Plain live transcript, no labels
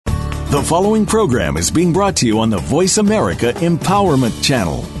The following program is being brought to you on the Voice America Empowerment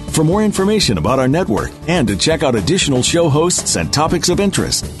Channel. For more information about our network and to check out additional show hosts and topics of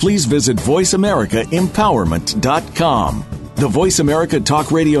interest, please visit voiceamericaempowerment.com. The Voice America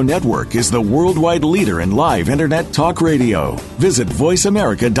Talk Radio Network is the worldwide leader in live Internet talk radio. Visit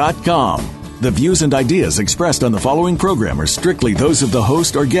voiceamerica.com. The views and ideas expressed on the following program are strictly those of the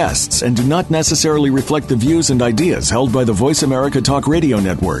host or guests and do not necessarily reflect the views and ideas held by the Voice America Talk Radio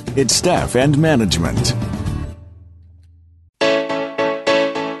Network, its staff, and management.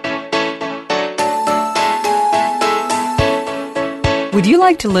 Would you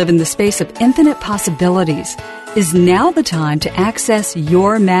like to live in the space of infinite possibilities? Is now the time to access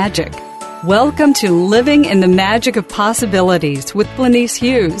your magic? Welcome to Living in the Magic of Possibilities with Glenyce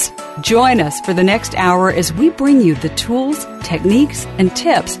Hughes. Join us for the next hour as we bring you the tools, techniques, and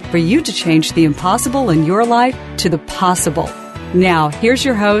tips for you to change the impossible in your life to the possible. Now, here's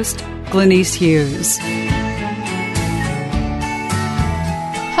your host, Glenyce Hughes.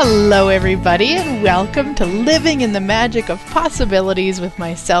 Hello, everybody, and welcome to Living in the Magic of Possibilities with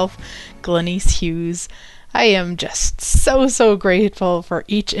myself, Glenyce Hughes. I am just so grateful for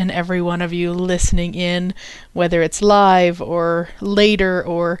each and every one of you listening in, whether it's live or later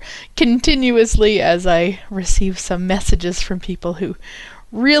or continuously, as I receive some messages from people who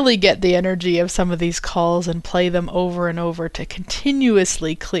really get the energy of some of these calls and play them over and over to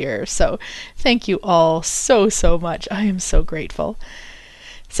continuously clear. So thank you all so much. I am so grateful.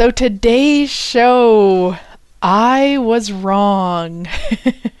 So today's show, I was wrong.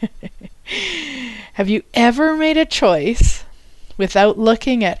 Have you ever made a choice without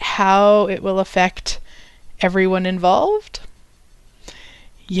looking at how it will affect everyone involved?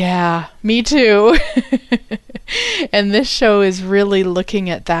 Yeah, me too. And this show is really looking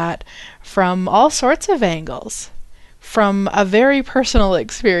at that from all sorts of angles. From a very personal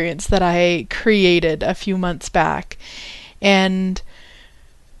experience that I created a few months back. And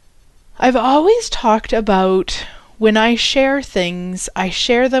I've always talked about when I share things, I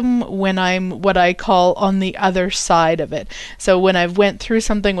share them when I'm what I call on the other side of it. So when I've went through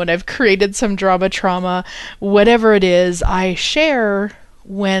something, when I've created some trauma, whatever it is, I share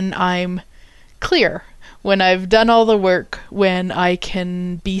when I'm clear, when I've done all the work, when I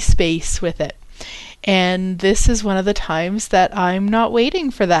can be space with it. And this is one of the times that I'm not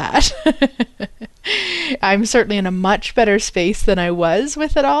waiting for that. I'm certainly in a much better space than I was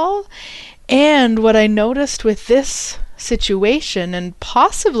with it all. And what I noticed with this situation, and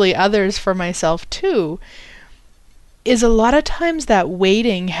possibly others for myself too, is a lot of times that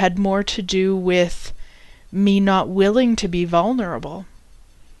waiting had more to do with me not willing to be vulnerable.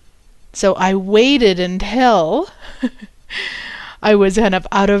 So I waited until I was kind of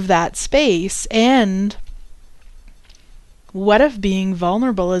out of that space. And what if being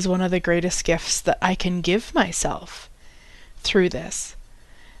vulnerable is one of the greatest gifts that I can give myself through this?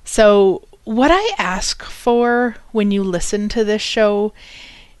 So what I ask for when you listen to this show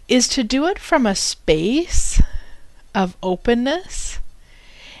is to do it from a space of openness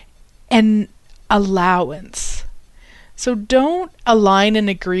and allowance. So don't align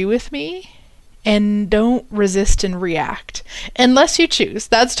and agree with me, and don't resist and react. Unless you choose.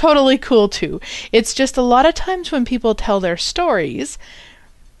 That's totally cool too. It's just a lot of times when people tell their stories,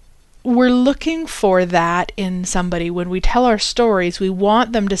 we're looking for that in somebody. When we tell our stories, we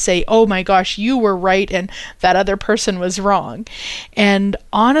want them to say, oh my gosh, you were right and that other person was wrong. And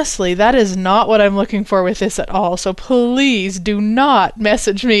honestly, that is not what I'm looking for with this at all. So please do not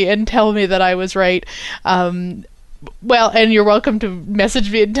message me and tell me that I was right. Well, and you're welcome to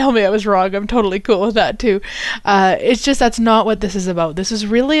message me and tell me I was wrong. I'm totally cool with that too. It's just that's not what this is about. This is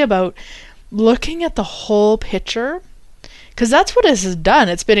really about looking at the whole picture. Because that's what this has done.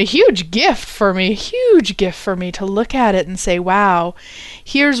 It's been a huge gift for me to look at it and say, wow,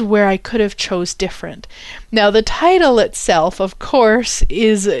 here's where I could have chose different. Now, the title itself, of course,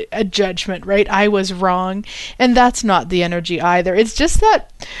 is a judgment, right? I was wrong. And that's not the energy either. It's just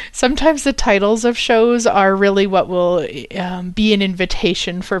that sometimes the titles of shows are really what will be an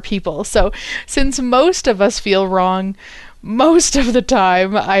invitation for people. So since most of us feel wrong most of the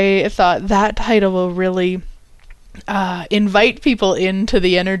time, I thought that title will really invite people into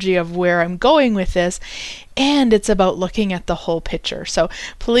the energy of where I'm going with this, and it's about looking at the whole picture. So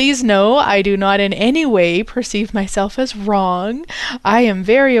please know I do not in any way perceive myself as wrong. I am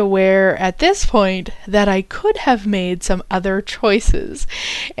very aware at this point that I could have made some other choices.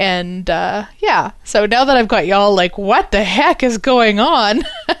 And yeah, so now that I've got y'all like, what the heck is going on?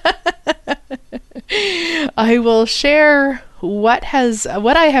 I will share what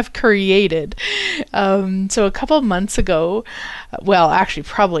I have created. So a couple months ago, well, actually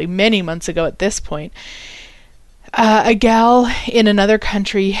probably many months ago at this point, a gal in another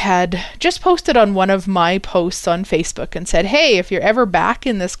country had just posted on one of my posts on Facebook and said, hey, if you're ever back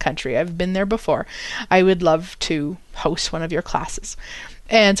in this country, I've been there before, I would love to host one of your classes.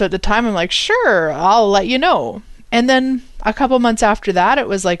 And so at the time I'm like, sure, I'll let you know. And then a couple months after that, it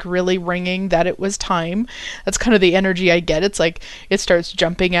was like really ringing that it was time. That's kind of the energy I get. It's like it starts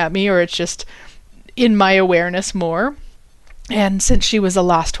jumping at me, or it's just in my awareness more. And since she was the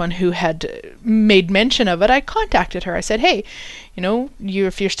last one who had made mention of it, I contacted her. I said, hey,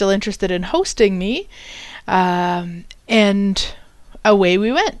 if you're still interested in hosting me, and away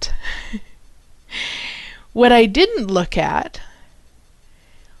we went. What I didn't look at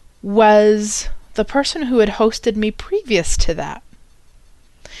was the person who had hosted me previous to that.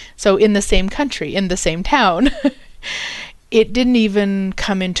 So in the same country, in the same town. It didn't even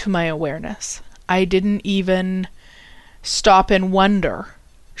come into my awareness. I didn't even stop and wonder,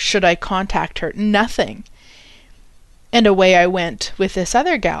 should I contact her? Nothing. And away I went with this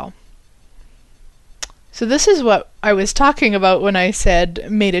other gal. So this is what I was talking about when I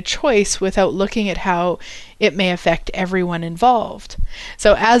said made a choice without looking at how it may affect everyone involved.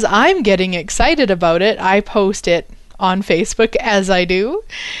 So as I'm getting excited about it, I post it on Facebook, as I do.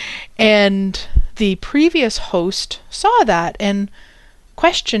 And the previous host saw that and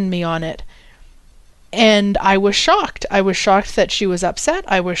questioned me on it. And I was shocked. I was shocked that she was upset.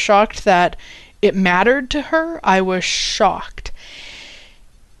 I was shocked that it mattered to her. I was shocked.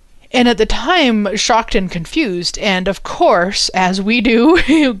 And at the time, shocked and confused. And of course, as we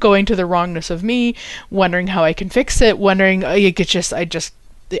do, going to the wrongness of me, wondering how I can fix it, wondering, I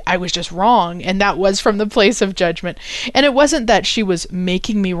was just wrong. And that was from the place of judgment. And it wasn't that she was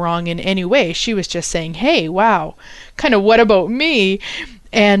making me wrong in any way. She was just saying, hey, wow, kind of what about me?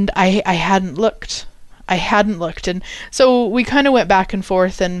 And I hadn't looked. And so we kind of went back and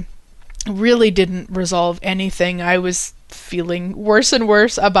forth and really didn't resolve anything. I was feeling worse and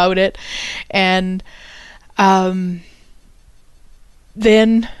worse about it. And then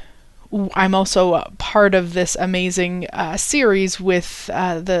I'm also a part of this amazing series with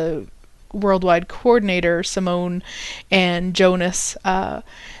the worldwide coordinator, Simone and Jonas,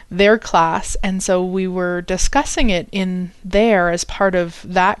 their class. And so we were discussing it in there as part of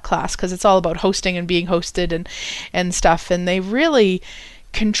that class, because it's all about hosting and being hosted and stuff. And they really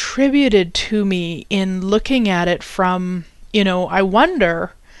contributed to me in looking at it from, I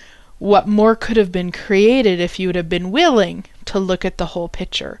wonder what more could have been created if you would have been willing to look at the whole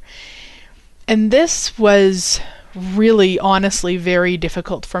picture. And this was really, honestly, very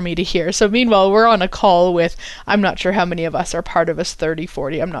difficult for me to hear. So meanwhile, we're on a call with, I'm not sure how many of us are part of us, 30,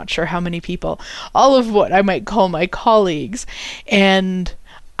 40, I'm not sure how many people, all of what I might call my colleagues. And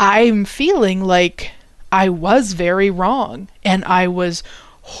I'm feeling like I was very wrong, and I was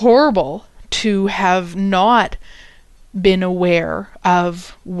horrible to have not been aware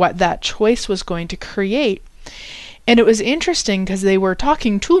of what that choice was going to create. And it was interesting because they were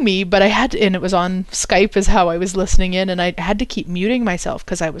talking to me, but and it was on Skype is how I was listening in, and I had to keep muting myself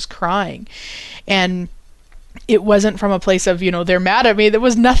because I was crying. And it wasn't from a place of, they're mad at me. There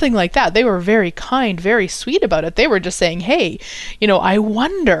was nothing like that. They were very kind, very sweet about it. They were just saying, hey, I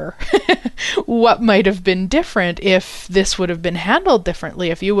wonder what might have been different if this would have been handled differently,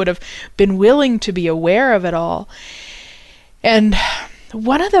 if you would have been willing to be aware of it all. And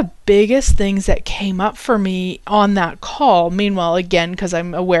one of the biggest things that came up for me on that call, meanwhile, again, because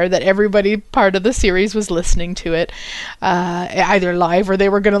I'm aware that everybody part of the series was listening to it, either live or they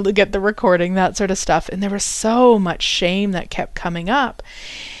were going to get the recording, that sort of stuff. And there was so much shame that kept coming up.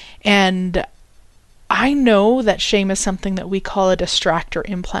 And I know that shame is something that we call a distractor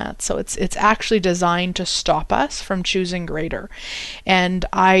implant. So it's actually designed to stop us from choosing greater. And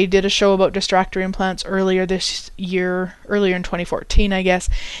I did a show about distractor implants earlier this year, earlier in 2014, I guess.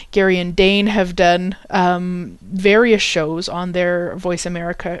 Gary and Dane have done various shows on their Voice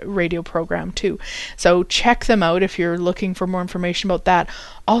America radio program too. So check them out if you're looking for more information about that.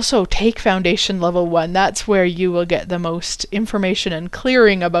 Also, take Foundation Level 1. That's where you will get the most information and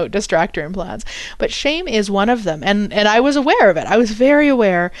clearing about distractor implants. But shame is one of them. And I was aware of it. I was very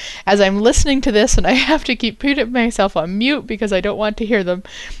aware as I'm listening to this, and I have to keep putting myself on mute because I don't want to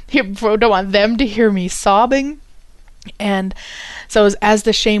don't want them to hear me sobbing. And so as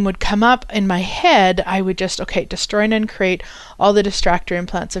the shame would come up in my head, I would just, destroy and uncreate all the distractor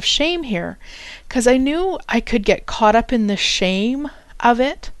implants of shame here. Because I knew I could get caught up in the shame of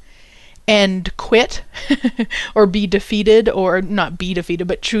it and quit or be defeated, or not be defeated,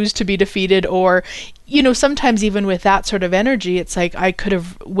 but choose to be defeated, or sometimes even with that sort of energy, it's like I could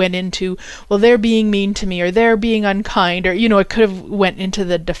have went into, well, they're being mean to me, or they're being unkind, or, I could have went into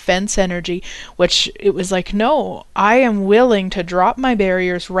the defense energy, which it was like, no, I am willing to drop my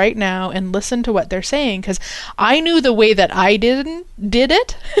barriers right now and listen to what they're saying, because I knew the way that I did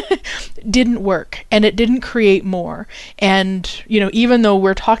it didn't work, and it didn't create more. And, even though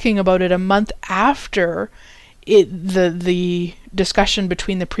we're talking about it a month after the discussion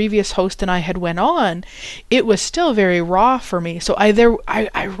between the previous host and I had went on, it was still very raw for me. So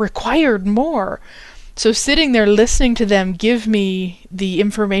I required more. So sitting there listening to them give me the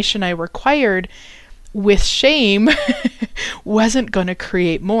information I required with shame wasn't going to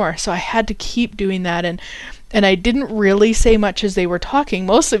create more. So I had to keep doing that. And I didn't really say much as they were talking,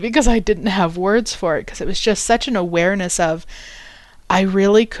 mostly because I didn't have words for it, because it was just such an awareness of, I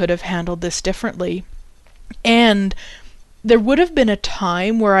really could have handled this differently. And there would have been a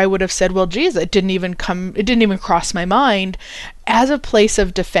time where I would have said, well, geez, it didn't even cross my mind, as a place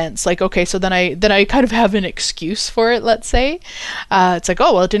of defense. Like, okay, so then I kind of have an excuse for it, let's say. It's like,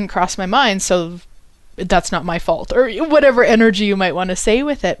 oh, well, it didn't cross my mind, so that's not my fault, or whatever energy you might want to say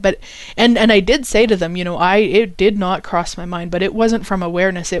with it. But and I did say to them, it did not cross my mind, but it wasn't from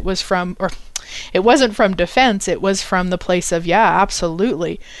awareness. It wasn't from defense. It was from the place of, yeah,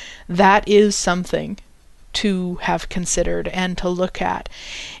 absolutely, that is something to have considered and to look at.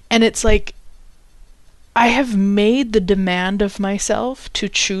 And it's like, I have made the demand of myself to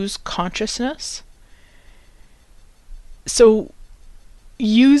choose consciousness. So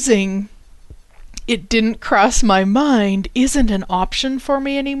using it didn't cross my mind isn't an option for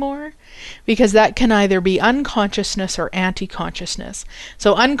me anymore, because that can either be unconsciousness or anti-consciousness.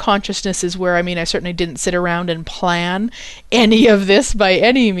 So unconsciousness is where, I certainly didn't sit around and plan any of this by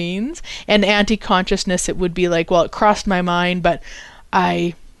any means. And anti-consciousness, it would be like, well, it crossed my mind, but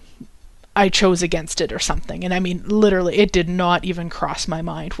I chose against it or something. And literally, it did not even cross my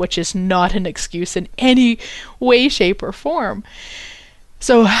mind, which is not an excuse in any way, shape, or form.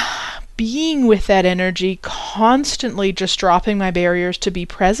 So being with that energy, constantly just dropping my barriers to be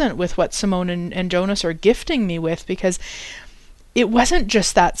present with what Simone and Jonas are gifting me with, because it wasn't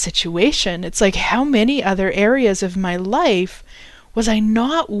just that situation. It's like, how many other areas of my life was I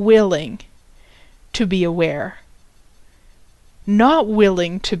not willing to be aware, not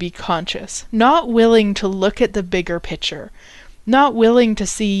willing to be conscious, not willing to look at the bigger picture, not willing to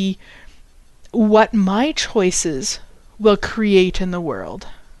see what my choices will create in the world.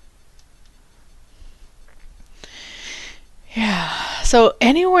 Yeah. So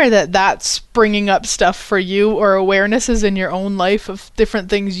anywhere that's bringing up stuff for you, or awarenesses in your own life of different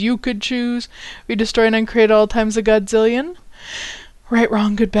things you could choose, we destroy and uncreate all times a godzillion. Right,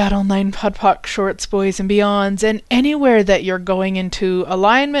 wrong, good, bad, all nine, pod, poc, shorts, boys, and beyonds. And anywhere that you're going into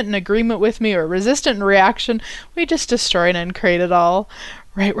alignment and agreement with me, or resistant and reaction, we just destroy and uncreate it all.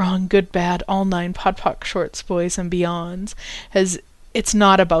 Right, wrong, good, bad, all nine, pod, poc, shorts, boys, and beyonds. It's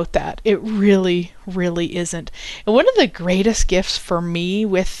not about that. It really, really isn't. And one of the greatest gifts for me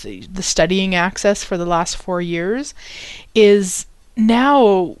with the studying access for the last 4 years is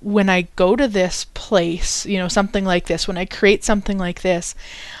now when I go to this place, something like this, when I create something like this,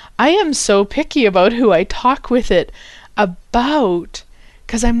 I am so picky about who I talk with it about,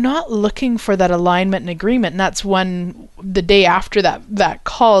 because I'm not looking for that alignment and agreement. And that's the day after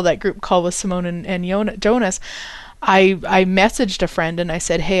that group call with Simone and Jonas, I messaged a friend and I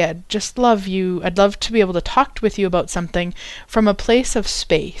said, hey, I'd love to be able to talk with you about something from a place of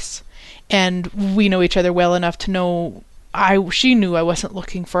space. And we know each other well enough to know, she knew I wasn't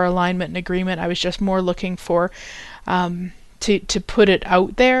looking for alignment and agreement. I was just more looking for to put it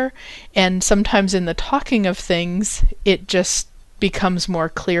out there. And sometimes in the talking of things, it just becomes more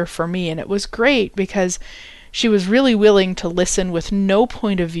clear for me. And it was great because she was really willing to listen with no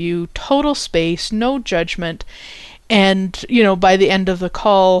point of view, total space, no judgment. And, by the end of the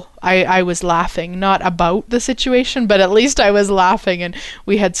call, I was laughing, not about the situation, but at least I was laughing, and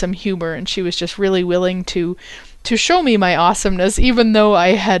we had some humor, and she was just really willing to show me my awesomeness, even though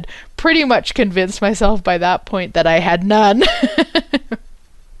I had pretty much convinced myself by that point that I had none.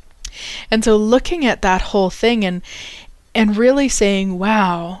 And so looking at that whole thing and really saying,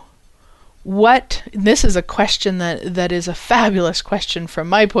 wow, this is a question that is a fabulous question from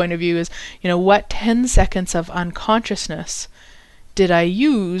my point of view, is, what 10 seconds of unconsciousness did I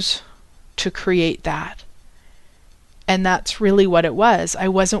use to create that? And that's really what it was. I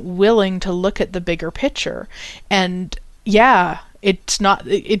wasn't willing to look at the bigger picture. And yeah, it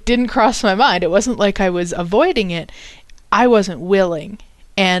didn't cross my mind. It wasn't like I was avoiding it. I wasn't willing.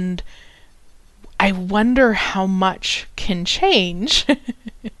 And I wonder how much can change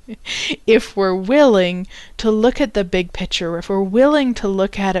if we're willing to look at the big picture, if we're willing to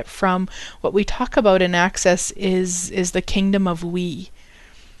look at it from what we talk about in Access is the kingdom of we.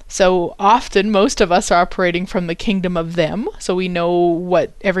 So often, most of us are operating from the kingdom of them. So we know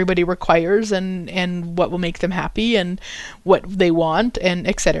what everybody requires and what will make them happy and what they want and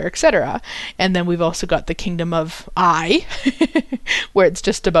et cetera, et cetera. And then we've also got the kingdom of I, where it's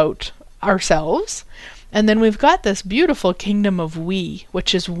just about ourselves. And then we've got this beautiful kingdom of we,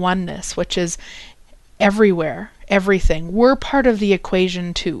 which is oneness, which is everywhere, everything. We're part of the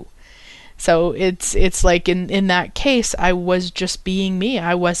equation too. So it's like in that case, I was just being me.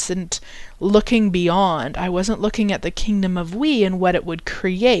 I wasn't looking beyond. I wasn't looking at the kingdom of we and what it would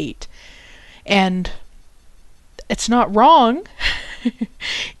create. And it's not wrong.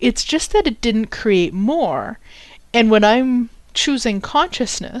 It's just that it didn't create more. And when I'm choosing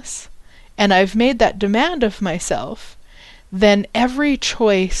consciousness, and I've made that demand of myself, then every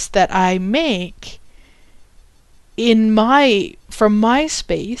choice that I make from my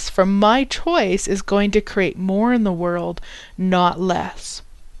space, from my choice, is going to create more in the world, not less.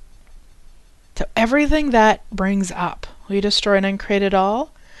 So everything that brings up, we destroy and uncreate it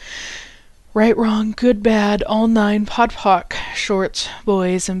all. Right, wrong, good, bad, all 9, pod, poc, shorts,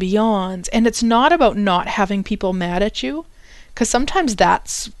 boys, and beyonds. And it's not about not having people mad at you, because sometimes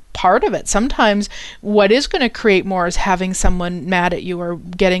that's part of it. Sometimes what is going to create more is having someone mad at you or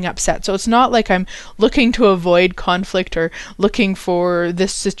getting upset. So it's not like I'm looking to avoid conflict or looking for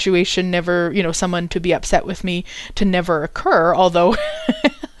this situation never, someone to be upset with me to never occur, although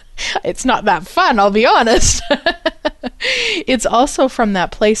it's not that fun, I'll be honest. It's also from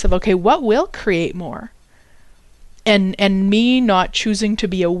that place of, okay, what will create more? And me not choosing to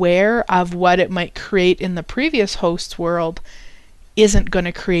be aware of what it might create in the previous host's world isn't going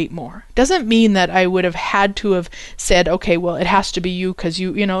to create more. Doesn't mean that I would have had to have said, okay, well, it has to be you because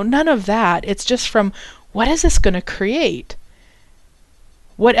none of that. It's just from, what is this going to create?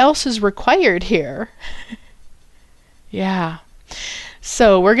 What else is required here? Yeah.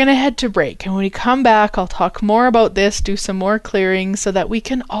 So we're going to head to break. And when we come back, I'll talk more about this, do some more clearing so that we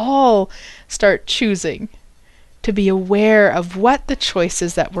can all start choosing to be aware of what the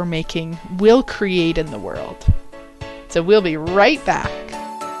choices that we're making will create in the world. So we'll be right back.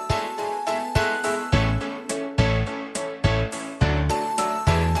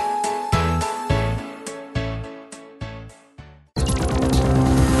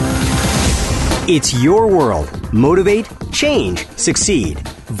 It's your world. Motivate, change, succeed.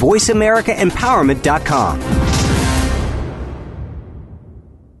 VoiceAmericaEmpowerment.com.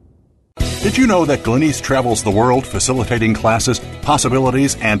 Did you know that Glenyce travels the world facilitating classes,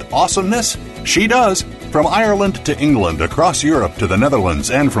 possibilities, and awesomeness? She does. From Ireland to England, across Europe to the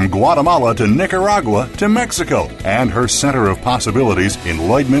Netherlands, and from Guatemala to Nicaragua to Mexico, and her Center of Possibilities in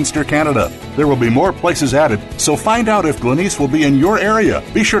Lloydminster, Canada. There will be more places added, so find out if Glenyce will be in your area.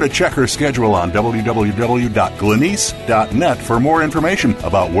 Be sure to check her schedule on www.glenyce.net for more information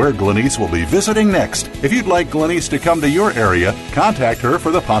about where Glenyce will be visiting next. If you'd like Glenyce to come to your area, contact her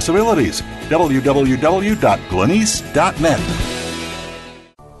for the possibilities. www.glenyce.net.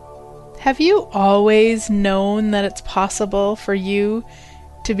 Have you always known that it's possible for you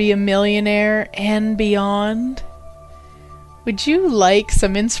to be a millionaire and beyond? Would you like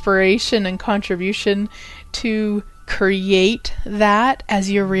some inspiration and contribution to create that as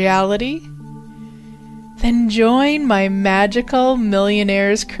your reality? Then join my Magical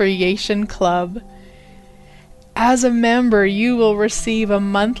Millionaires Creation Club. As a member, you will receive a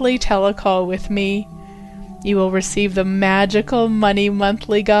monthly telecall with me. You will receive the Magical Money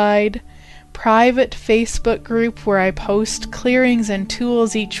Monthly Guide, private Facebook group where I post clearings and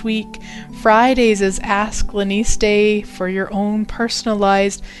tools each week. Fridays is Ask Glenyce Day for your own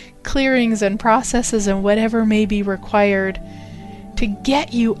personalized clearings and processes and whatever may be required to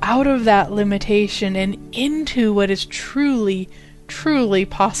get you out of that limitation and into what is truly, truly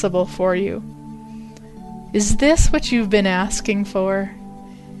possible for you. Is this what you've been asking for?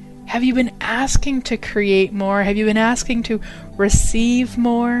 Have you been asking to create more? Have you been asking to receive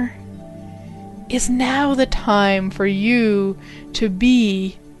more? Is now the time for you to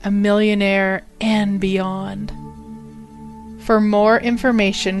be a millionaire and beyond? For more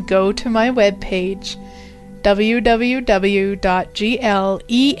information, go to my webpage,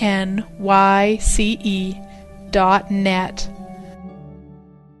 www.glenyce.net.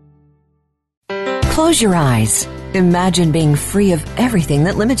 Close your eyes. Imagine being free of everything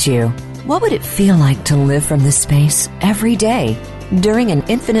that limits you. What would it feel like to live from this space every day? During an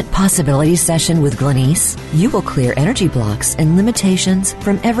Infinite Possibilities session with Glenyce, you will clear energy blocks and limitations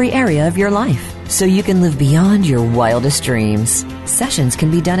from every area of your life so you can live beyond your wildest dreams. Sessions can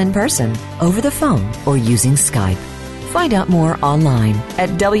be done in person, over the phone, or using Skype. Find out more online at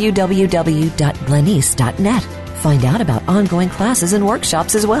www.glenyce.net. Find out about ongoing classes and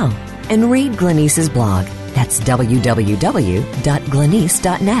workshops as well. And read Glenyce's blog. That's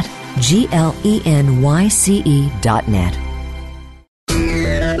www.glenyce.net. GLENYCE.net.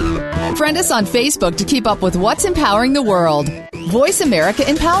 Friend us on Facebook to keep up with what's empowering the world. Voice America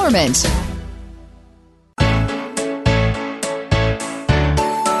Empowerment.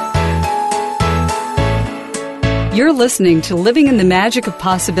 You're listening to Living in the Magic of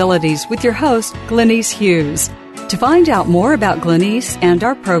Possibilities with your host, Glenyce Hughes. To find out more about Glenyce and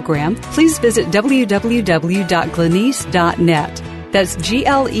our program, please visit www.glenyce.net. That's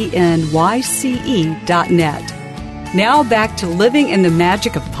GLENYCE.net. Now back to Living in the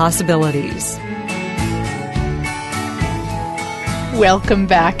Magic of Possibilities. Welcome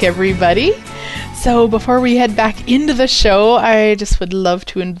back, everybody. So before we head back into the show, I just would love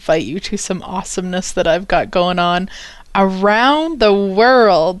to invite you to some awesomeness that I've got going on around the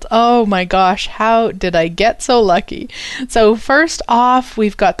world. Oh my gosh, how did I get so lucky? So first off,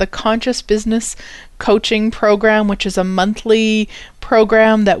 we've got the Conscious Business Coaching Program, which is a monthly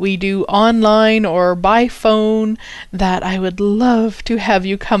program that we do online or by phone that I would love to have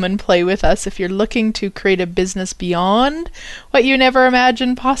you come and play with us. If you're looking to create a business beyond what you never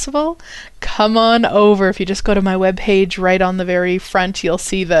imagined possible, come on over. If you just go to my webpage, right on the very front, you'll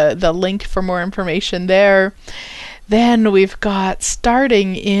see the link for more information there. Then we've got,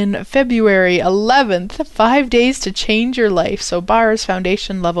 starting in February 11th, 5 days to change your life. So Bars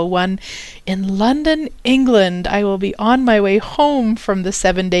Foundation Level 1 in London, England. I will be on my way home from the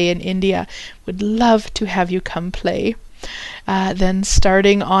 7-day in India. Would love to have you come play. Then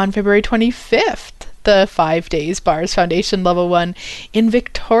starting on February 25th, the 5 days Bars Foundation Level 1 in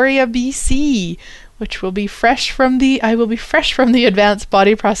Victoria, BC. Which will be I will be fresh from the advanced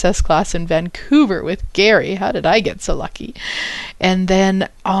body process class in Vancouver with Gary. How did I get so lucky? And then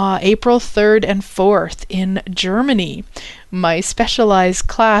April 3rd and 4th in Germany, my specialized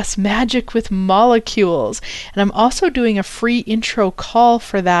class, Magic with Molecules. And I'm also doing a free intro call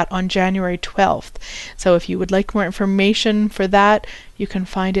for that on January 12th. So if you would like more information for that, you can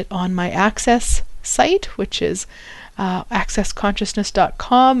find it on my Access site, which is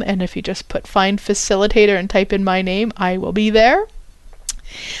accessconsciousness.com, and if you just find facilitator and type in my name, I will be there.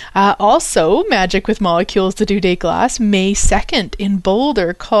 Also, Magic with Molecules, the due date class, May 2nd in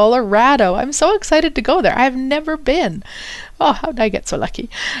Boulder, Colorado. I'm so excited to go there. I've never been. Oh, how did I get so lucky?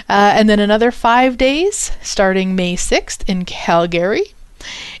 And then another 5 days starting May 6th in Calgary.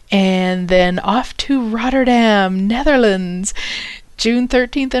 And then off to Rotterdam, Netherlands, June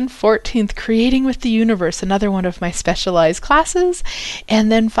 13th and 14th, Creating with the Universe, another one of my specialized classes.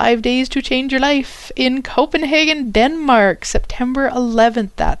 And then 5 days to change your life in Copenhagen, Denmark, September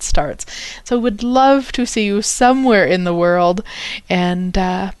 11th that starts. So would love to see you somewhere in the world and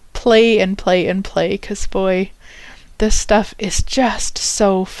play and play and play, because boy, this stuff is just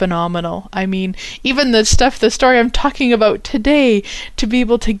so phenomenal. I mean, even the story I'm talking about today, to be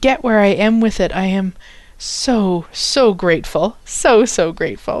able to get where I am with it, I am so grateful. So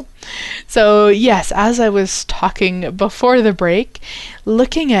grateful. So yes, as I was talking before the break,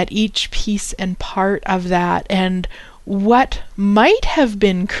 looking at each piece and part of that and what might have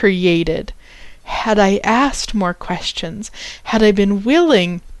been created had I asked more questions, had I been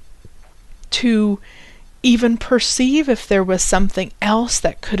willing to even perceive if there was something else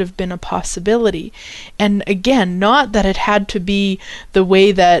that could have been a possibility. And again, not that it had to be the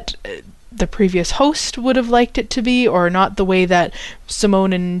way that the previous host would have liked it to be, or not the way that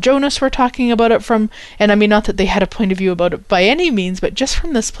Simone and Jonas were talking about it from, and I mean, not that they had a point of view about it by any means, but just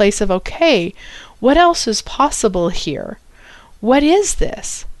from this place of, okay, what else is possible here? What is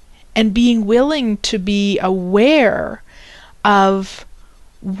this? And being willing to be aware of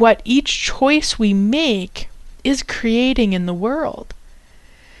what each choice we make is creating in the world.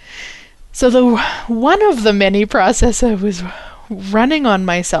 So one of the many processes I was running on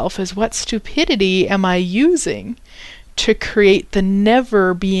myself is, what stupidity am I using to create the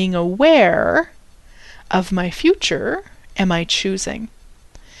never being aware of my future am I choosing?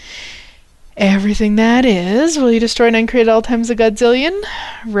 Everything that is, will you destroy 9, create all times a godzillion?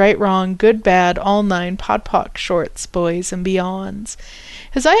 Right, wrong, good, bad, all 9, pod, poc, shorts, boys, and beyonds.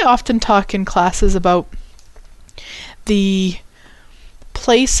 As I often talk in classes about the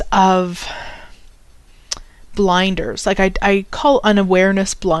place of blinders. Like I call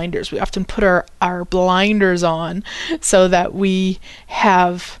unawareness blinders. We often put our blinders on so that we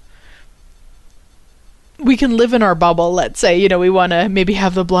can live in our bubble, let's say. You know, we want to maybe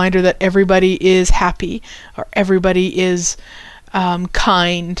have the blinder that everybody is happy or everybody is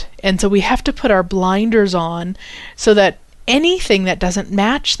kind. And so we have to put our blinders on so that anything that doesn't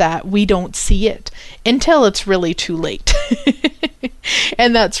match that, we don't see it until it's really too late.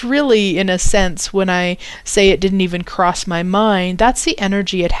 And that's really, in a sense, when I say it didn't even cross my mind, that's the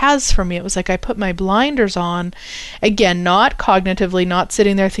energy it has for me. It was like I put my blinders on, again, not cognitively, not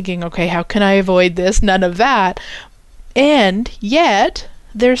sitting there thinking, okay, how can I avoid this? None of that. And yet,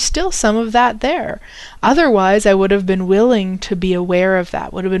 there's still some of that there. Otherwise, I would have been willing to be aware of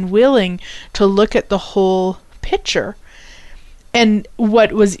that, would have been willing to look at the whole picture. And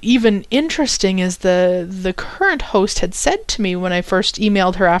what was even interesting is the current host had said to me when I first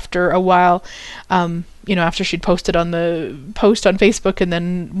emailed her after a while, after she'd posted on the post on Facebook, and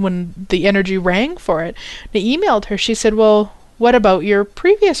then when the energy rang for it, I emailed her. She said, well, what about your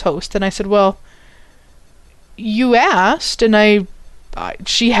previous host? And I said, well, you asked, and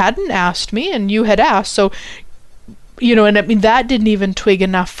she hadn't asked me, and you had asked. So, and I mean, that didn't even twig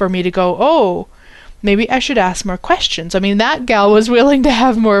enough for me to go, oh, maybe I should ask more questions. I mean, that gal was willing to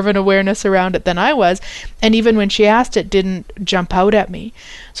have more of an awareness around it than I was. And even when she asked, it didn't jump out at me.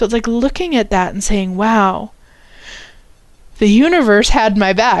 So it's like looking at that and saying, wow, the universe had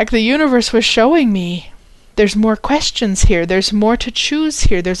my back. The universe was showing me there's more questions here. There's more to choose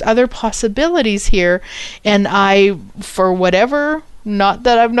here. There's other possibilities here. And I, for whatever, not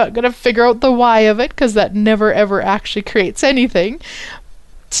that I'm not going to figure out the why of it, because that never ever actually creates anything,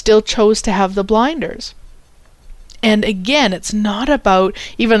 still chose to have the blinders. And again, it's not about,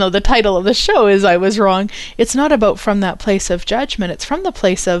 even though the title of the show is I Was Wrong, it's not about from that place of judgment. It's from the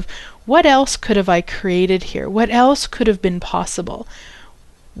place of, what else could have I created here? What else could have been possible?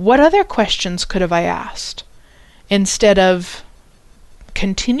 What other questions could have I asked? Instead of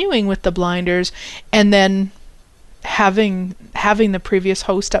continuing with the blinders and then having the previous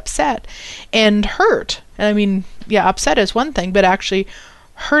host upset and hurt. And I mean, yeah, upset is one thing, but actually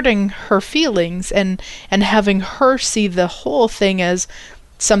hurting her feelings and having her see the whole thing as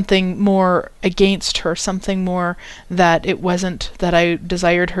something more against her, something more that it wasn't that I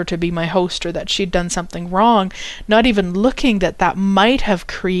desired her to be my host or that she'd done something wrong, not even looking that might have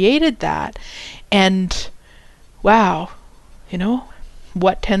created that. And wow,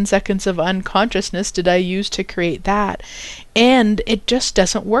 what 10 seconds of unconsciousness did I use to create that? And it just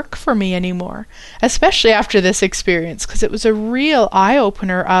doesn't work for me anymore, especially after this experience, because it was a real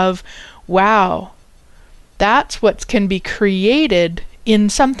eye-opener of, wow, that's what can be created in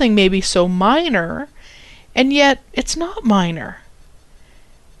something maybe so minor, and yet it's not minor.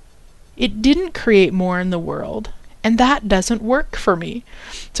 It didn't create more in the world, and that doesn't work for me.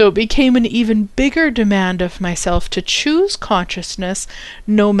 So it became an even bigger demand of myself to choose consciousness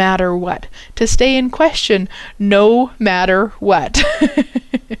no matter what, to stay in question no matter what.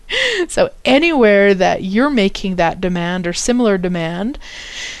 So anywhere that you're making that demand or similar demand,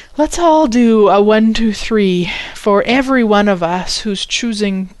 let's all do a 1, 2, 3 for every one of us who's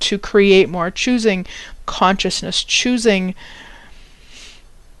choosing to create more, choosing consciousness, choosing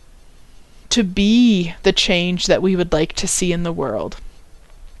to be the change that we would like to see in the world.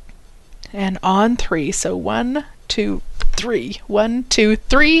 And on 3, so 1, 2, 3, 1, 2,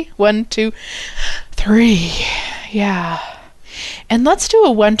 3, 1, 2, 3. Yeah. And let's do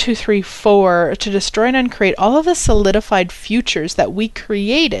a 1, 2, 3, 4 to destroy and uncreate all of the solidified futures that we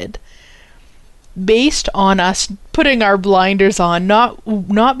created based on us putting our blinders on,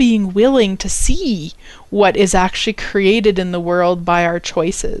 not being willing to see what is actually created in the world by our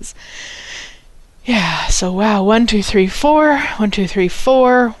choices. Yeah, so wow, 1, 2, 3, 4, 1, 2, 3,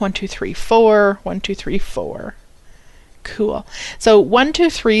 4, 1, 2, 3, 4, 1, 2, 3, 4. Cool. So 1, 2,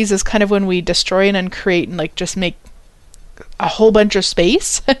 3s is kind of when we destroy and uncreate and like just make a whole bunch of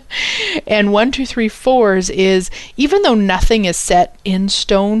space. And 1, 2, 3, 4s is, even though nothing is set in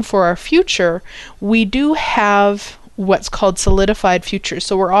stone for our future, we do have what's called solidified futures.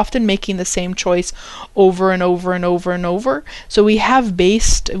 So we're often making the same choice over and over and over and over. So we have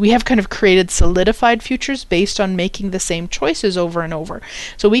kind of created solidified futures based on making the same choices over and over.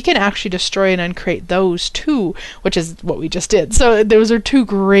 So we can actually destroy and uncreate those too, which is what we just did. So those are 2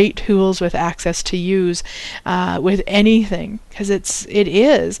 great tools with access to use with anything, because it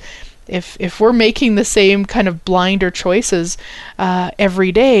is. If we're making the same kind of blinder choices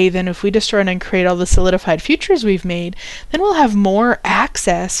every day, then if we destroy and create all the solidified futures we've made, then we'll have more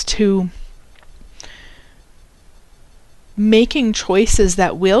access to making choices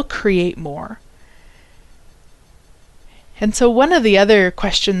that will create more. And so one of the other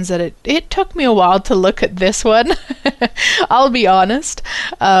questions that it took me a while to look at this one, I'll be honest,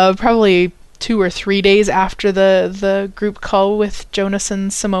 probably 2 or 3 days after the group call with Jonas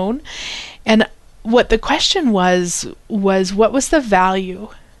and Simone. And what the question was what was the value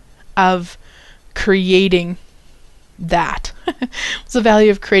of creating that? What's the value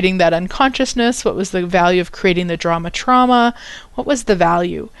of creating that unconsciousness? What was the value of creating the drama trauma? What was the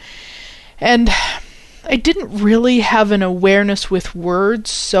value? And I didn't really have an awareness with words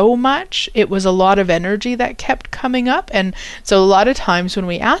so much. It was a lot of energy that kept coming up. And so a lot of times when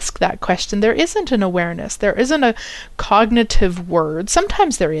we ask that question, there isn't an awareness. There isn't a cognitive word.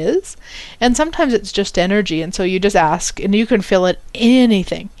 Sometimes there is, and sometimes it's just energy. And so you just ask, and you can fill it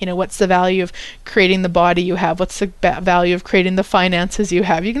anything. What's the value of creating the body you have? What's the value of creating the finances you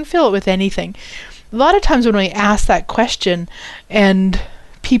have? You can fill it with anything. A lot of times when we ask that question, and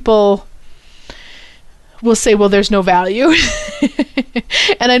people will say, well, there's no value.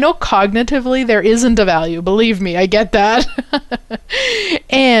 And I know cognitively there isn't a value. Believe me, I get that.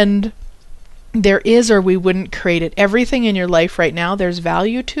 And there is, or we wouldn't create it. Everything in your life right now there's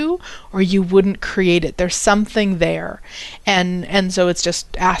value to, or you wouldn't create it. There's something there. And so it's just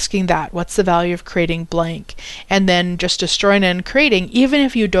asking that, what's the value of creating blank? And then just destroying and creating, even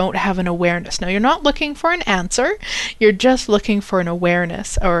if you don't have an awareness. Now, you're not looking for an answer. You're just looking for an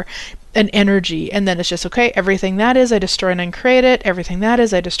awareness or an energy. And then it's just, okay, everything that is, I destroy and uncreate it. Everything that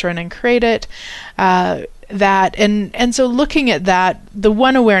is, I destroy and uncreate it. And so looking at that, the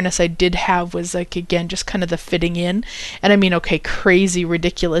one awareness I did have was like, again, just kind of the fitting in. And I mean, okay, crazy,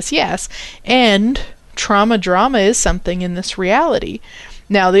 ridiculous, yes. And trauma drama is something in this reality.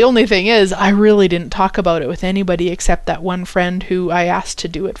 Now, the only thing is, I really didn't talk about it with anybody except that one friend who I asked to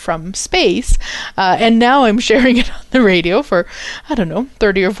do it from space. And now I'm sharing it on the radio for,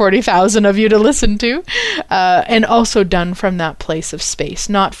 30 or 40,000 of you to listen to. And also done from that place of space,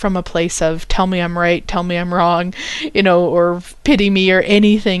 not from a place of tell me I'm right, tell me I'm wrong, or pity me or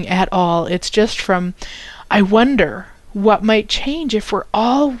anything at all. It's just from, I wonder what might change if we're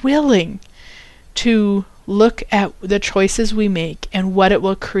all willing to look at the choices we make and what it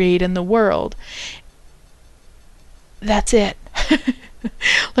will create in the world. That's it.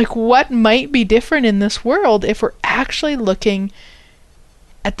 Like, what might be different in this world if we're actually looking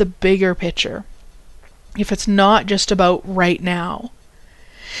at the bigger picture? If it's not just about right now.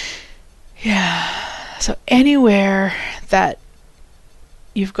 Yeah. So anywhere that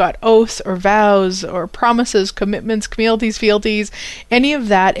you've got oaths or vows or promises, commitments, communities, fealties, any of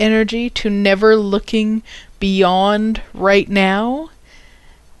that energy to never looking beyond right now,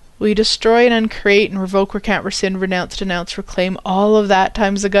 we destroy and uncreate and revoke, recant, rescind, renounce, denounce, reclaim, all of that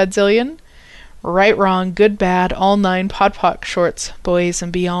times a godzillion. Right, wrong, good, bad, all 9, pod, poc, shorts, boys,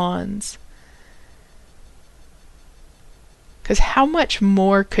 and beyonds. Because how much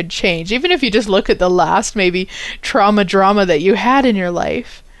more could change? Even if you just look at the last maybe trauma drama that you had in your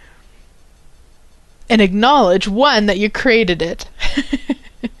life and acknowledge, one, that you created it.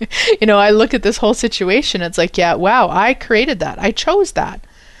 I look at this whole situation, it's like, yeah, wow, I created that. I chose that.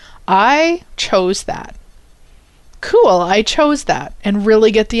 I chose that. Cool, I chose that. And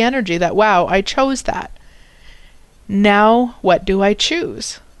really get the energy that, wow, I chose that. Now, what do I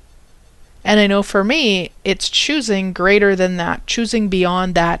choose? And I know for me, it's choosing greater than that, choosing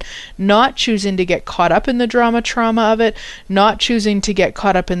beyond that, not choosing to get caught up in the drama trauma of it, not choosing to get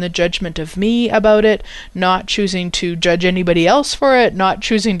caught up in the judgment of me about it, not choosing to judge anybody else for it, not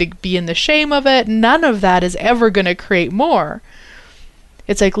choosing to be in the shame of it. None of that is ever going to create more.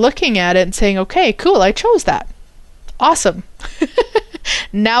 It's like looking at it and saying, okay, cool, I chose that. Awesome.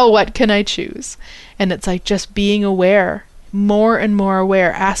 Now what can I choose? And it's like just being aware. More and more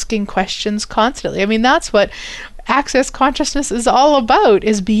aware, asking questions constantly. I mean, that's what Access Consciousness is all about,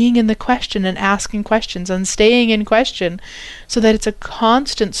 is being in the question and asking questions and staying in question, so that it's a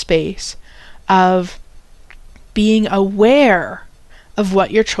constant space of being aware of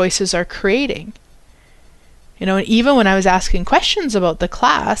what your choices are creating. And even when I was asking questions about the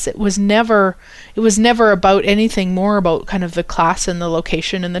class, it was never about anything more about kind of the class and the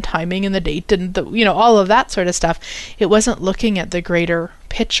location and the timing and the date and all of that sort of stuff. It wasn't looking at the greater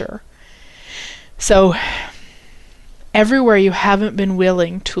picture. So everywhere you haven't been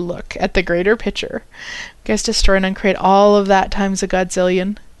willing to look at the greater picture, you guys destroy and uncreate all of that times a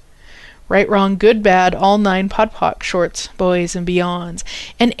godzillion. Right, wrong, good, bad, all 9, pod, poc, shorts, boys, and beyonds.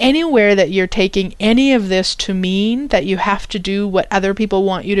 And anywhere that you're taking any of this to mean that you have to do what other people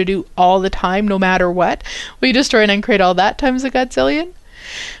want you to do all the time, no matter what, will you destroy and uncreate all that times a godzillion?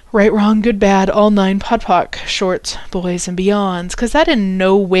 Right, wrong, good, bad, all 9, pod, poc, shorts, boys, and beyonds. Because that in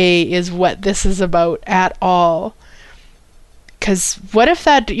no way is what this is about at all. Because what if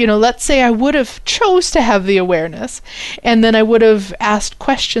that, let's say I would have chose to have the awareness, and then I would have asked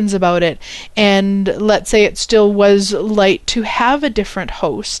questions about it, and let's say it still was light to have a different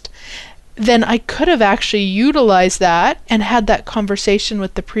host, then I could have actually utilized that and had that conversation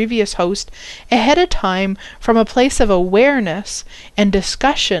with the previous host ahead of time from a place of awareness and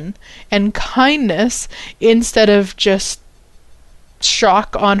discussion and kindness, instead of just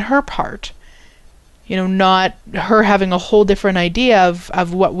shock on her part. Not her having a whole different idea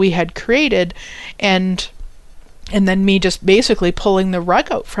of what we had created, and then me just basically pulling the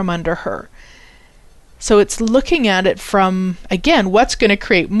rug out from under her. So it's looking at it from, again, what's going to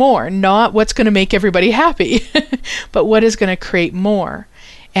create more, not what's going to make everybody happy, but what is going to create more.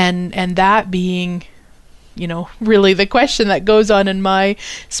 And that being, really the question that goes on in my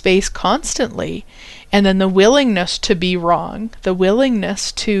space constantly. And then the willingness to be wrong, the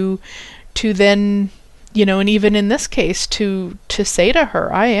willingness to then, and even in this case, to say to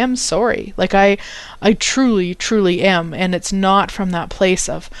her, I am sorry. Like I truly, truly am. And it's not from that place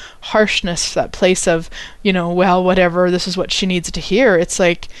of harshness, that place of, well, whatever, this is what she needs to hear. It's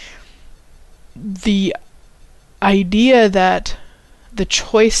like the idea that the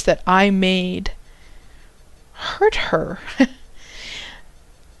choice that I made hurt her.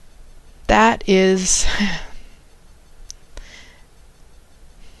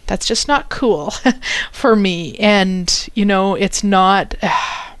 That's just not cool for me. And, it's not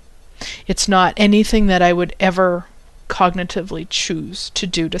anything that I would ever cognitively choose to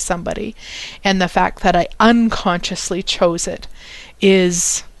do to somebody. And the fact that I unconsciously chose it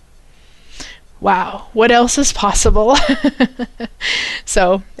is, wow, what else is possible?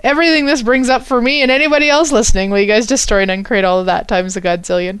 So everything this brings up for me and anybody else listening, will you guys destroy and uncreate all of that times a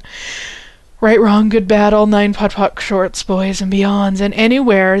godzillion? Right, wrong, good, bad, all 9 POD shorts, boys and beyonds, and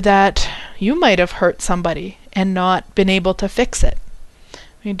anywhere that you might have hurt somebody and not been able to fix it.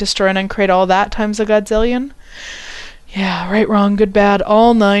 We destroy and uncreate all that times a godzillion. Yeah, right, wrong, good, bad,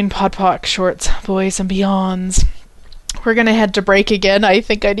 all 9 POD shorts, boys and beyonds. We're going to head to break again. I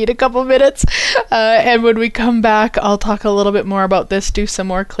think I need a couple minutes. And when we come back, I'll talk a little bit more about this, do some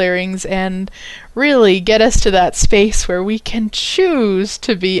more clearings, and really get us to that space where we can choose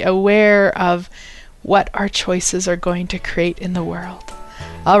to be aware of what our choices are going to create in the world.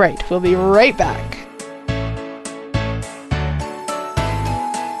 All right, we'll be right back.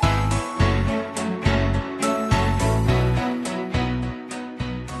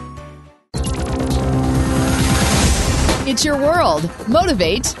 It's your world.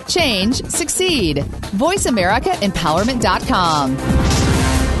 Motivate, change, succeed. VoiceAmericaEmpowerment.com.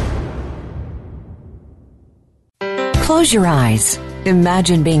 Close your eyes.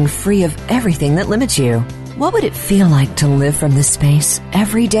 Imagine being free of everything that limits you. What would it feel like to live from this space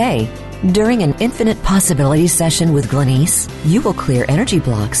every day? During an Infinite Possibilities session with Glenyce, you will clear energy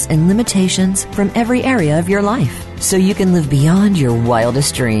blocks and limitations from every area of your life, so you can live beyond your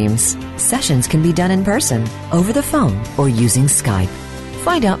wildest dreams. Sessions can be done in person, over the phone, or using Skype.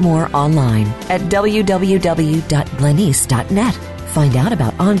 Find out more online at www.glenyce.net. Find out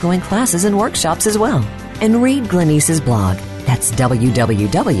about ongoing classes and workshops as well. And read Glenyce's blog. That's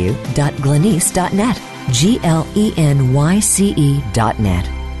www.glenyce.net. GLENYCE.net.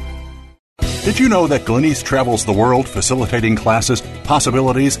 Did you know that Glenyce travels the world facilitating classes,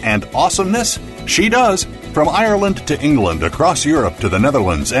 possibilities, and awesomeness? She does. From Ireland to England, across Europe to the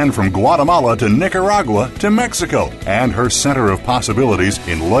Netherlands, and from Guatemala to Nicaragua to Mexico, and her Center of Possibilities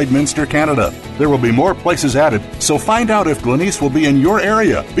in Lloydminster, Canada. There will be more places added, so find out if Glenyce will be in your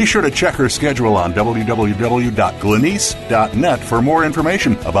area. Be sure to check her schedule on www.glenyce.net for more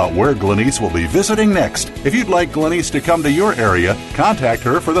information about where Glenyce will be visiting next. If you'd like Glenyce to come to your area, contact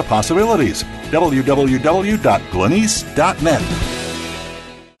her for the possibilities. www.glenyce.net.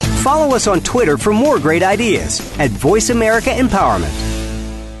 Follow us on Twitter for more great ideas at Voice America Empowerment.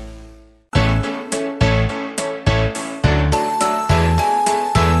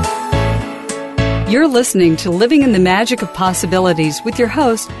 You're listening to Living in the Magic of Possibilities with your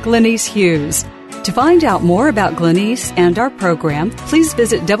host, Glenyce Hughes. To find out more about Glenyce and our program, please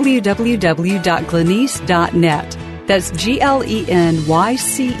visit www.glenyce.net. That's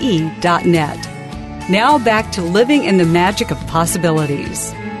GLENYCE.net. Now back to Living in the Magic of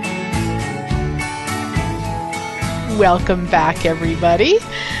Possibilities. Welcome back, everybody.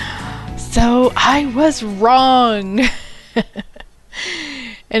 So I was wrong.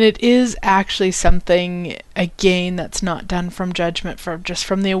 And it is actually something, again, that's not done from judgment, just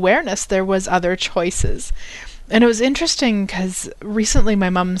from the awareness. There was other choices. And it was interesting because recently my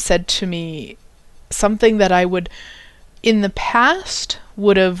mom said to me something that I would, in the past,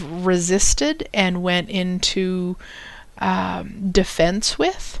 would have resisted and went into defense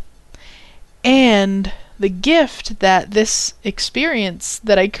with. And the gift that this experience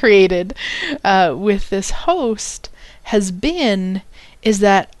that I created with this host has been is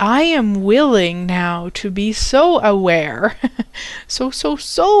that I am willing now to be so aware, so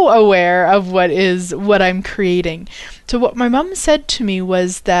aware of what I'm creating. So what my mom said to me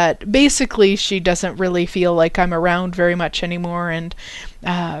was that basically she doesn't really feel like I'm around very much anymore, and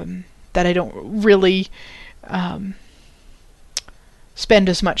that I don't really spend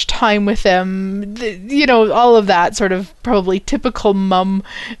as much time with them, all of that sort of probably typical mum,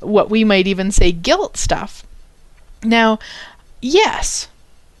 what we might even say guilt stuff. Now, yes,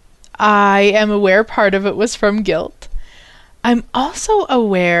 I am aware part of it was from guilt. I'm also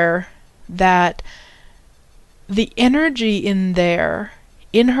aware that the energy in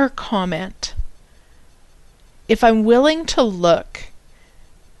her comment, if I'm willing to look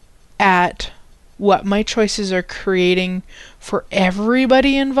at what my choices are creating for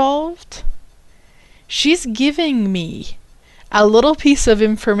everybody involved, she's giving me a little piece of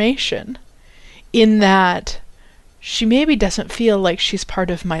information in that she maybe doesn't feel like she's part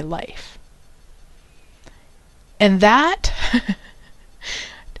of my life. And that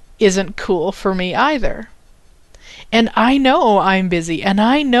isn't cool for me either. And I know I'm busy, and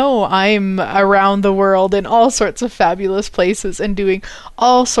I know I'm around the world in all sorts of fabulous places and doing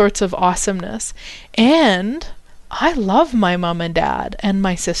all sorts of awesomeness. And I love my mom and dad and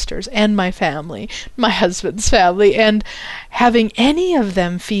my sisters and my family, my husband's family, and having any of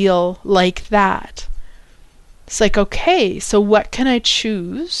them feel like that. It's like, okay, so what can I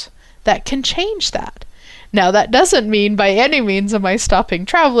choose that can change that? Now, that doesn't mean by any means am I stopping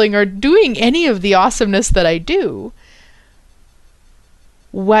traveling or doing any of the awesomeness that I do.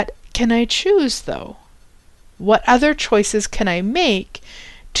 What can I choose, though? What other choices can I make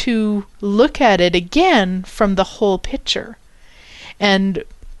to look at it again from the whole picture? And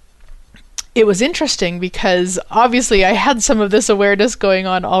it was interesting because obviously I had some of this awareness going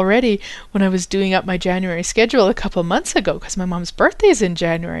on already when I was doing up my January schedule a couple months ago, because my mom's birthday is in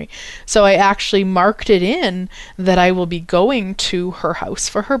January. So I actually marked it in that I will be going to her house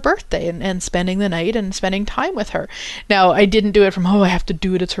for her birthday and spending the night and spending time with her. Now, I didn't do it from, I have to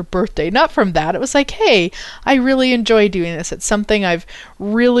do it, it's her birthday. Not from that. It was like, hey, I really enjoy doing this. It's something I've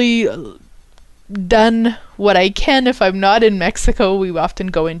really done what I can. If I'm not in Mexico, we often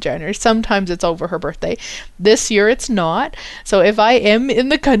go in January. Sometimes it's over her birthday. This year it's not. So if I am in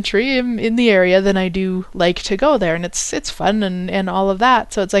the country, in the area, then I do like to go there, and it's fun and all of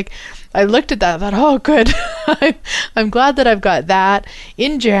that. So it's like, I looked at that and thought, oh, good. I'm glad that I've got that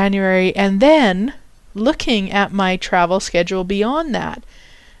in January. And then looking at my travel schedule beyond that,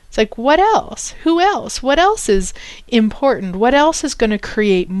 it's like, what else? Who else? What else is important? What else is going to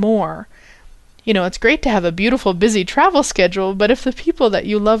create more? It's great to have a beautiful, busy travel schedule, but if the people that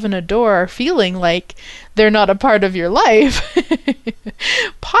you love and adore are feeling like they're not a part of your life,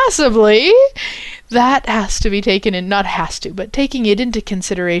 possibly that has to be taken in, not has to, but taking it into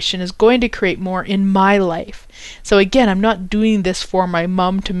consideration is going to create more in my life. So again, I'm not doing this for my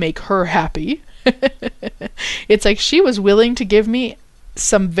mom to make her happy. It's like she was willing to give me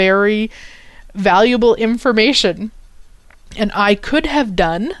some very valuable information. And I could have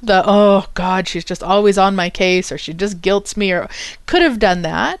done the, oh God, she's just always on my case, or she just guilts me, or could have done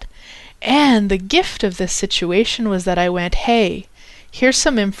that. And the gift of this situation was that I went, hey, here's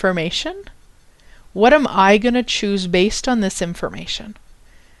some information. What am I going to choose based on this information?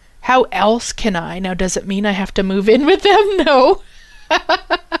 How else can I? Now, does it mean I have to move in with them? No.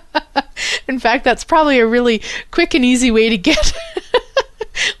 In fact, that's probably a really quick and easy way to get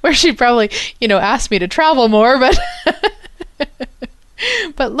where she'd probably, ask me to travel more, but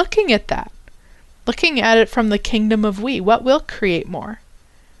but looking at that, looking at it from the kingdom of we, what will create more?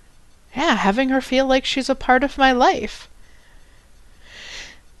 Yeah, having her feel like she's a part of my life.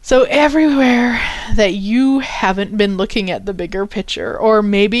 So everywhere that you haven't been looking at the bigger picture, or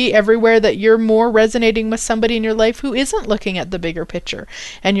maybe everywhere that you're more resonating with somebody in your life who isn't looking at the bigger picture,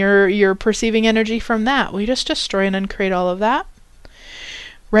 and you're perceiving energy from that, will you just destroy and uncreate all of that?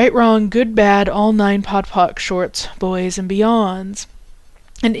 Right, wrong, good, bad, all 9 podpoc shorts, boys and beyonds.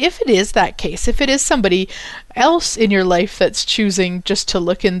 And if it is that case, if it is somebody else in your life that's choosing just to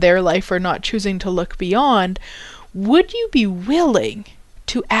look in their life or not choosing to look beyond, would you be willing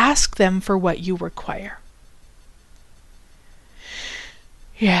to ask them for what you require?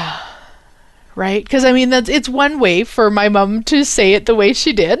 Yeah, right? Because it's one way for my mom to say it the way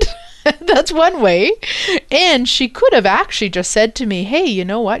she did. That's one way. And she could have actually just said to me, hey, you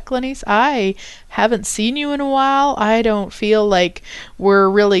know what, Glennies, I haven't seen you in a while. I don't feel like we're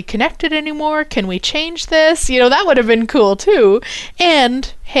really connected anymore. Can we change this? That would have been cool too.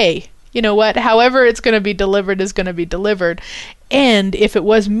 And hey, you know what? However it's going to be delivered is going to be delivered. And if it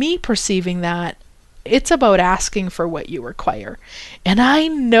was me perceiving that, it's about asking for what you require. And I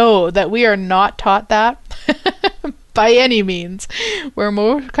know that we are not taught that by any means. We're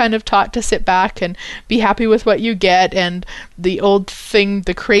more kind of taught to sit back and be happy with what you get. And the old thing,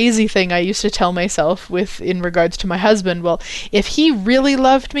 the crazy thing I used to tell myself in regards to my husband, well, if he really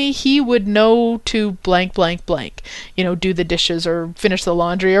loved me, he would know to blank, blank, blank, do the dishes or finish the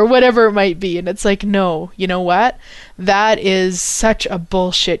laundry or whatever it might be. And it's like, no, you know what? That is such a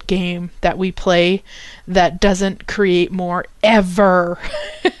bullshit game that we play that doesn't create more ever.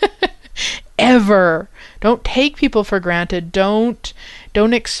 Ever. Don't take people for granted. Don't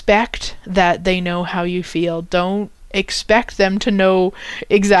expect that they know how you feel. Don't expect them to know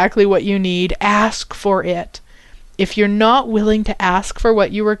exactly what you need. Ask for it. If you're not willing to ask for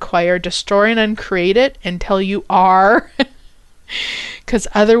what you require, destroy and uncreate it until you are. Because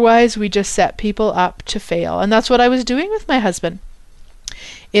otherwise we just set people up to fail. And that's what I was doing with my husband.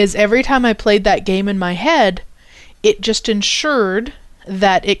 Is every time I played that game in my head, it just ensured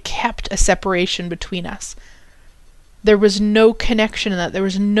that it kept a separation between us. There was no connection in that. There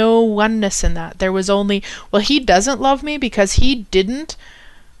was no oneness in that. There was only, well, he doesn't love me because he didn't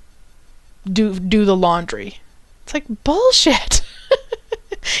do the laundry. It's like bullshit.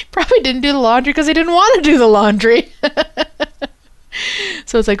 Probably didn't do the laundry because he didn't want to do the laundry.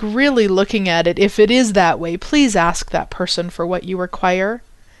 So it's like really looking at it. If it is that way, please ask that person for what you require.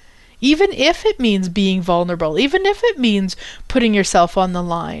 Even if it means being vulnerable, even if it means putting yourself on the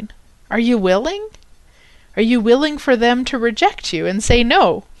line. Are you willing? Are you willing for them to reject you and say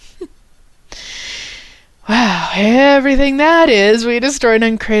no? Wow, everything that is, we destroyed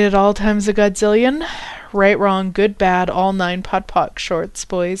and created all times a godzillion. Right, wrong, good, bad, all 9 podpoc shorts,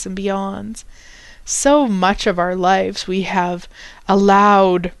 boys and beyonds. So much of our lives we have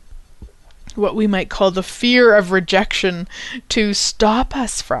allowed what we might call the fear of rejection to stop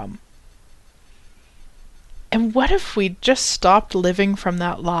us from. And what if we just stopped living from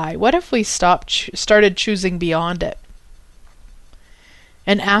that lie? What if we started choosing beyond it?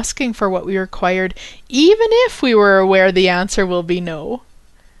 And asking for what we required, even if we were aware the answer will be no.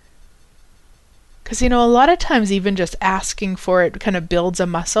 Because, a lot of times even just asking for it kind of builds a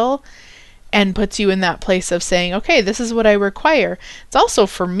muscle and puts you in that place of saying, okay, this is what I require. It's also,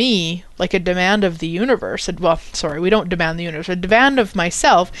 for me, like a demand of the universe. Well, sorry, we don't demand the universe. A demand of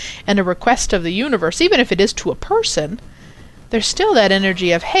myself and a request of the universe, even if it is to a person, there's still that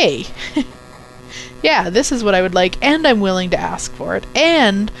energy of, hey, yeah, this is what I would like, and I'm willing to ask for it,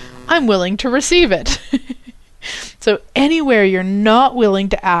 and I'm willing to receive it. So anywhere you're not willing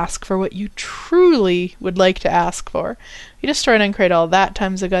to ask for what you truly would like to ask for, you just try and create all that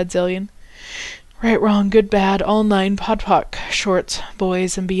times a godzillion. Right, wrong, good, bad, all 9 podpoc shorts,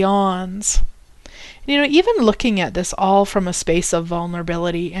 boys and beyonds. And, even looking at this all from a space of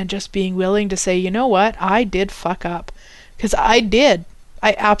vulnerability and just being willing to say, you know what, I did fuck up. Because I did.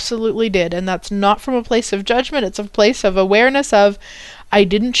 I absolutely did. And that's not from a place of judgment. It's a place of awareness of, I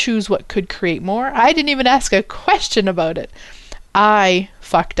didn't choose what could create more. I didn't even ask a question about it. I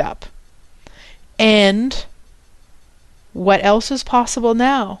fucked up. And what else is possible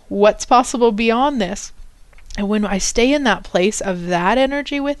now? What's possible beyond this? And when I stay in that place of that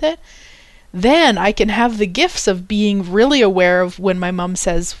energy with it, then I can have the gifts of being really aware of when my mom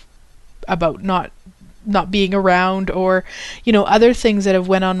says about not being around, or other things that have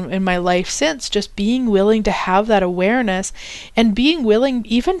went on in my life since. Just being willing to have that awareness and being willing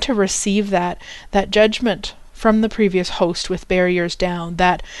even to receive that judgment from the previous host with barriers down,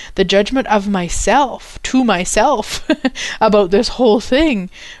 that the judgment of myself to myself about this whole thing,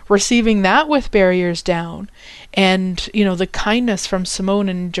 receiving that with barriers down. And the kindness from Simone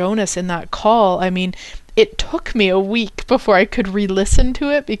and Jonas in that call, I mean, it took me a week before I could re-listen to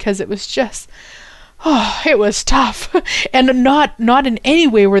it, because it was just, it was tough. And not in any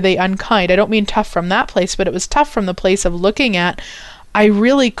way were they unkind. I don't mean tough from that place, but it was tough from the place of looking at, I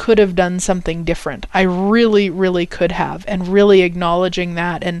really could have done something different. I really, really could have. And really acknowledging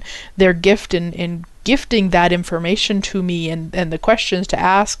that, and their gift in gifting that information to me, and the questions to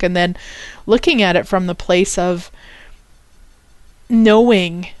ask, and then looking at it from the place of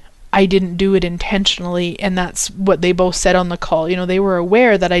knowing I didn't do it intentionally. And that's what they both said on the call. They were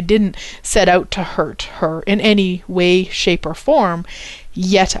aware that I didn't set out to hurt her in any way, shape, or form,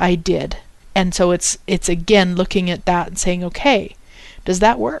 yet I did. And so it's again looking at that and saying, okay, does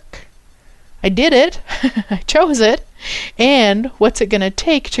that work? I did it. I chose it. And what's it going to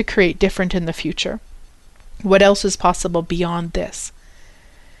take to create different in the future? What else is possible beyond this?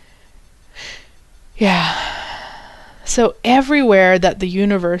 Yeah. So everywhere that the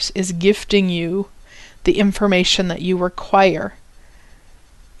universe is gifting you the information that you require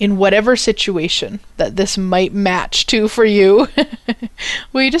in whatever situation that this might match to for you,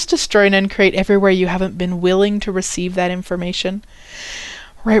 will you just destroy and uncreate everywhere you haven't been willing to receive that information?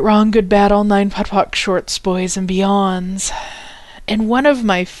 Right, wrong, good, bad, all 9 POD, shorts, boys, and beyonds. And one of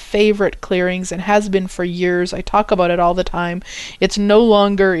my favorite clearings, and has been for years, I talk about it all the time. It's no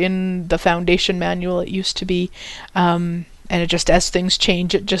longer in the foundation manual. It used to be, and it just, as things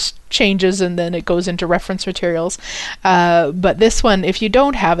change, it just changes, and then it goes into reference materials. But this one, if you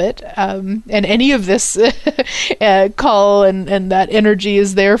don't have it, and any of this call and that energy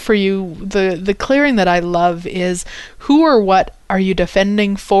is there for you, the clearing that I love is, who or what are you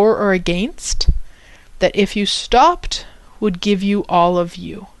defending for or against that if you stopped would give you all of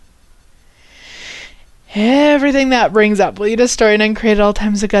you? Everything that brings up, will you destroy and uncreate all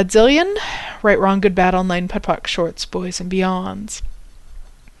times a godzillion? Right, wrong, good, bad, all 9 POD, shorts, boys, and beyonds.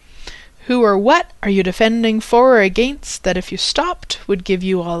 Who or what are you defending for or against that if you stopped would give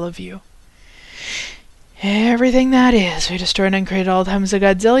you all of you? Everything that is, we destroy and uncreate all times a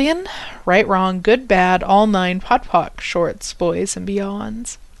godzillion. Right, wrong, good, bad, all 9 POD, shorts, boys, and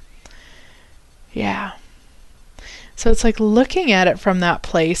beyonds. Yeah. So it's like looking at it from that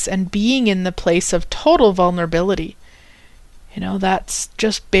place and being in the place of total vulnerability. You know, that's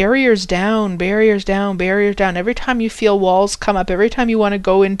just barriers down, barriers down, barriers down. Every time you feel walls come up, every time you want to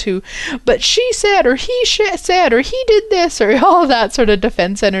go into, but she said, or he said, or he did this, or all that sort of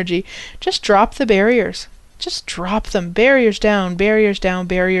defense energy, just drop the barriers. Just drop them. Barriers down, barriers down,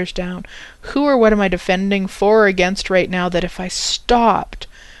 barriers down. Who or what am I defending for or against right now that if I stopped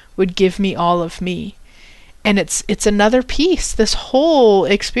would give me all of me? And it's another piece. This whole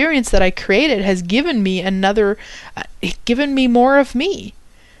experience that I created has given me given me more of me.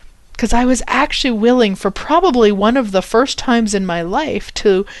 Because I was actually willing, for probably one of the first times in my life,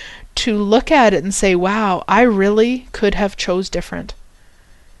 to look at it and say, wow, I really could have chose different.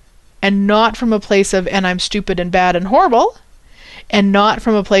 And not from a place of, and I'm stupid and bad and horrible, and not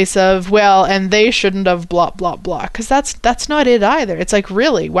from a place of, well, and they shouldn't have blah, blah, blah. Because that's not it either. It's like,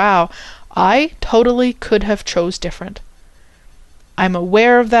 really, wow, I totally could have chose different. I'm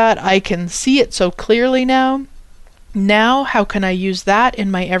aware of that. I can see it so clearly now. Now, how can I use that in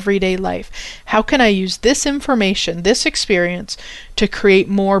my everyday life? How can I use this information, this experience, to create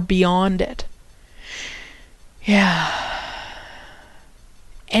more beyond it? Yeah.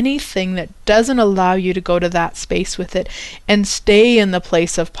 Anything that doesn't allow you to go to that space with it and stay in the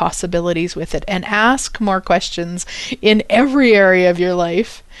place of possibilities with it and ask more questions in every area of your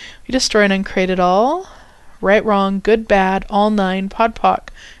life. We destroy and uncreate it all. Right, wrong, good, bad, all 9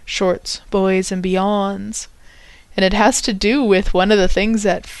 POD, shorts, boys, and beyonds. And it has to do with one of the things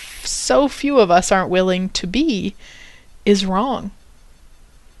that so few of us aren't willing to be is wrong.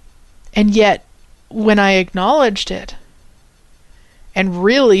 And yet, when I acknowledged it and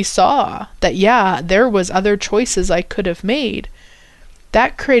really saw that, yeah, there was other choices I could have made,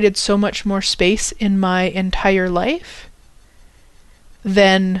 that created so much more space in my entire life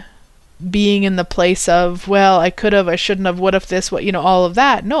than being in the place of, well, I could have, I shouldn't have, what if this, what, all of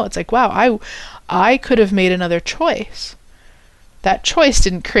that. No, it's like, wow, I could have made another choice. That choice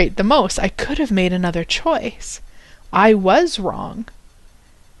didn't create the most. I could have made another choice. I was wrong.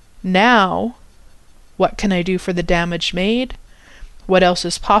 Now, what can I do for the damage made? What else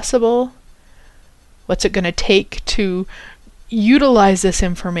is possible? What's it going to take to utilize this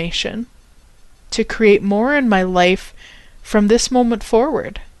information to create more in my life from this moment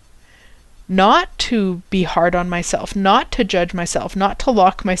forward? Not to be hard on myself, not to judge myself, not to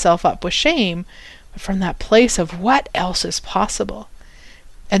lock myself up with shame, but from that place of what else is possible.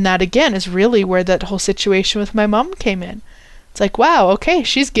 And that again is really where that whole situation with my mom came in. It's like, wow, okay,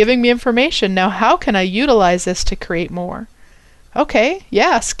 she's giving me information. Now how can I utilize this to create more? Okay,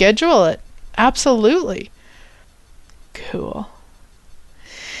 yeah, schedule it. Absolutely. Cool.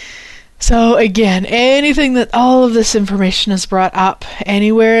 So again, anything that all of this information has brought up,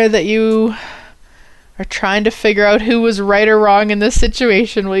 anywhere that you are trying to figure out who was right or wrong in this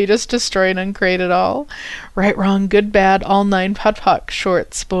situation, will you just destroy and uncreate it all? Right, wrong, good, bad, all 9 POD,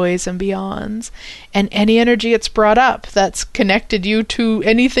 shorts, boys, and beyonds. And any energy it's brought up that's connected you to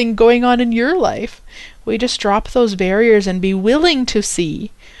anything going on in your life, will you just drop those barriers and be willing to see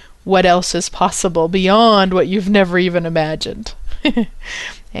what else is possible beyond what you've never even imagined?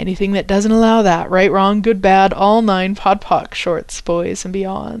 Anything that doesn't allow that. Right, wrong, good, bad, all 9 POD/POC, shorts, boys, and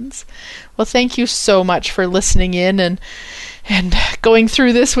beyonds. Well, thank you so much for listening in and going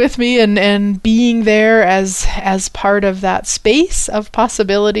through this with me and being there as part of that space of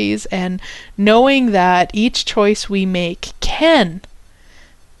possibilities, and knowing that each choice we make can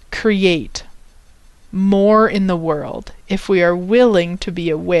create more in the world if we are willing to be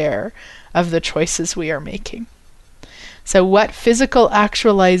aware of the choices we are making. So what physical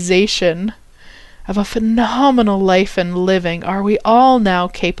actualization of a phenomenal life and living are we all now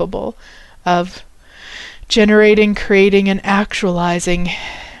capable of generating, creating, and actualizing?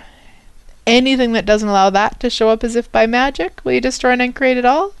 Anything that doesn't allow that to show up as if by magic, will you destroy and uncreate it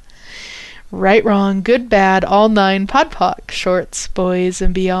all? Right, wrong, good, bad, all 9 POD/POC, shorts, boys,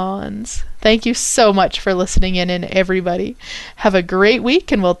 and beyonds. Thank you so much for listening in, and everybody. Have a great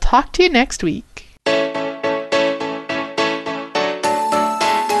week, and we'll talk to you next week.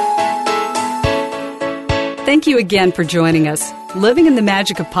 Thank you again for joining us. Living in the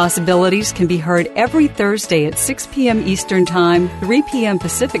Magic of Possibilities can be heard every Thursday at 6 p.m. Eastern Time, 3 p.m.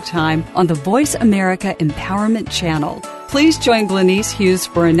 Pacific Time on the Voice America Empowerment Channel. Please join Glenyce Hughes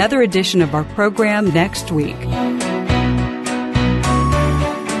for another edition of our program next week.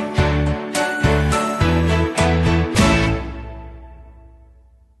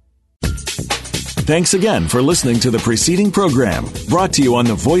 Thanks again for listening to the preceding program, brought to you on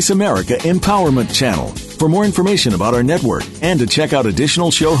the Voice America Empowerment Channel. For more information about our network and to check out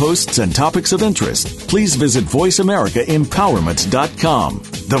additional show hosts and topics of interest, please visit voiceamericaempowerment.com.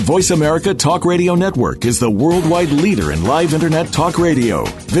 The Voice America Talk Radio Network is the worldwide leader in live Internet talk radio.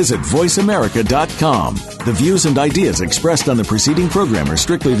 Visit voiceamerica.com. The views and ideas expressed on the preceding program are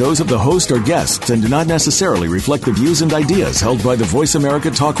strictly those of the host or guests and do not necessarily reflect the views and ideas held by the Voice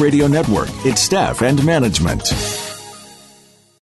America Talk Radio Network, its staff, and management.